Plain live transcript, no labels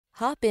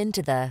Hop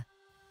into the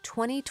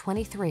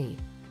 2023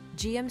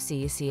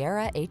 GMC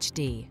Sierra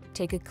HD.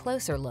 Take a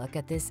closer look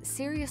at this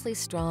seriously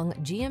strong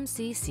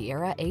GMC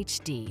Sierra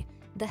HD,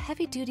 the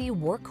heavy-duty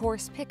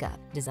workhorse pickup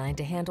designed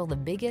to handle the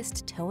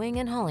biggest towing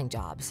and hauling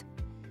jobs.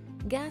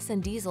 Gas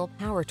and diesel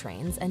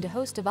powertrains and a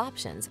host of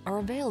options are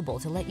available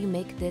to let you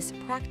make this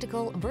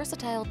practical,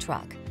 versatile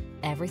truck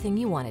everything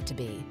you want it to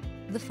be.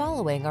 The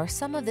following are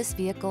some of this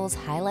vehicle's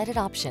highlighted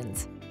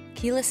options: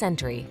 keyless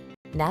entry,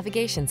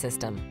 navigation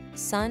system,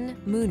 sun,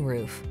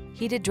 moonroof,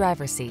 heated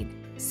driver's seat,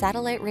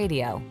 satellite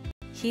radio,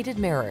 heated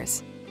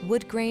mirrors,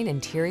 wood grain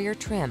interior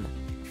trim,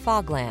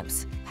 fog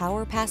lamps,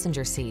 power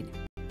passenger seat,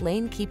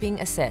 lane keeping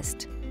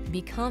assist.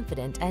 Be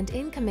confident and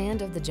in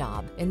command of the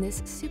job in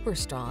this super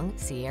strong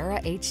Sierra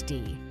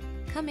HD.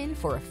 Come in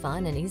for a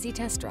fun and easy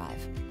test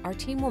drive. Our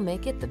team will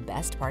make it the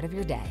best part of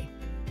your day.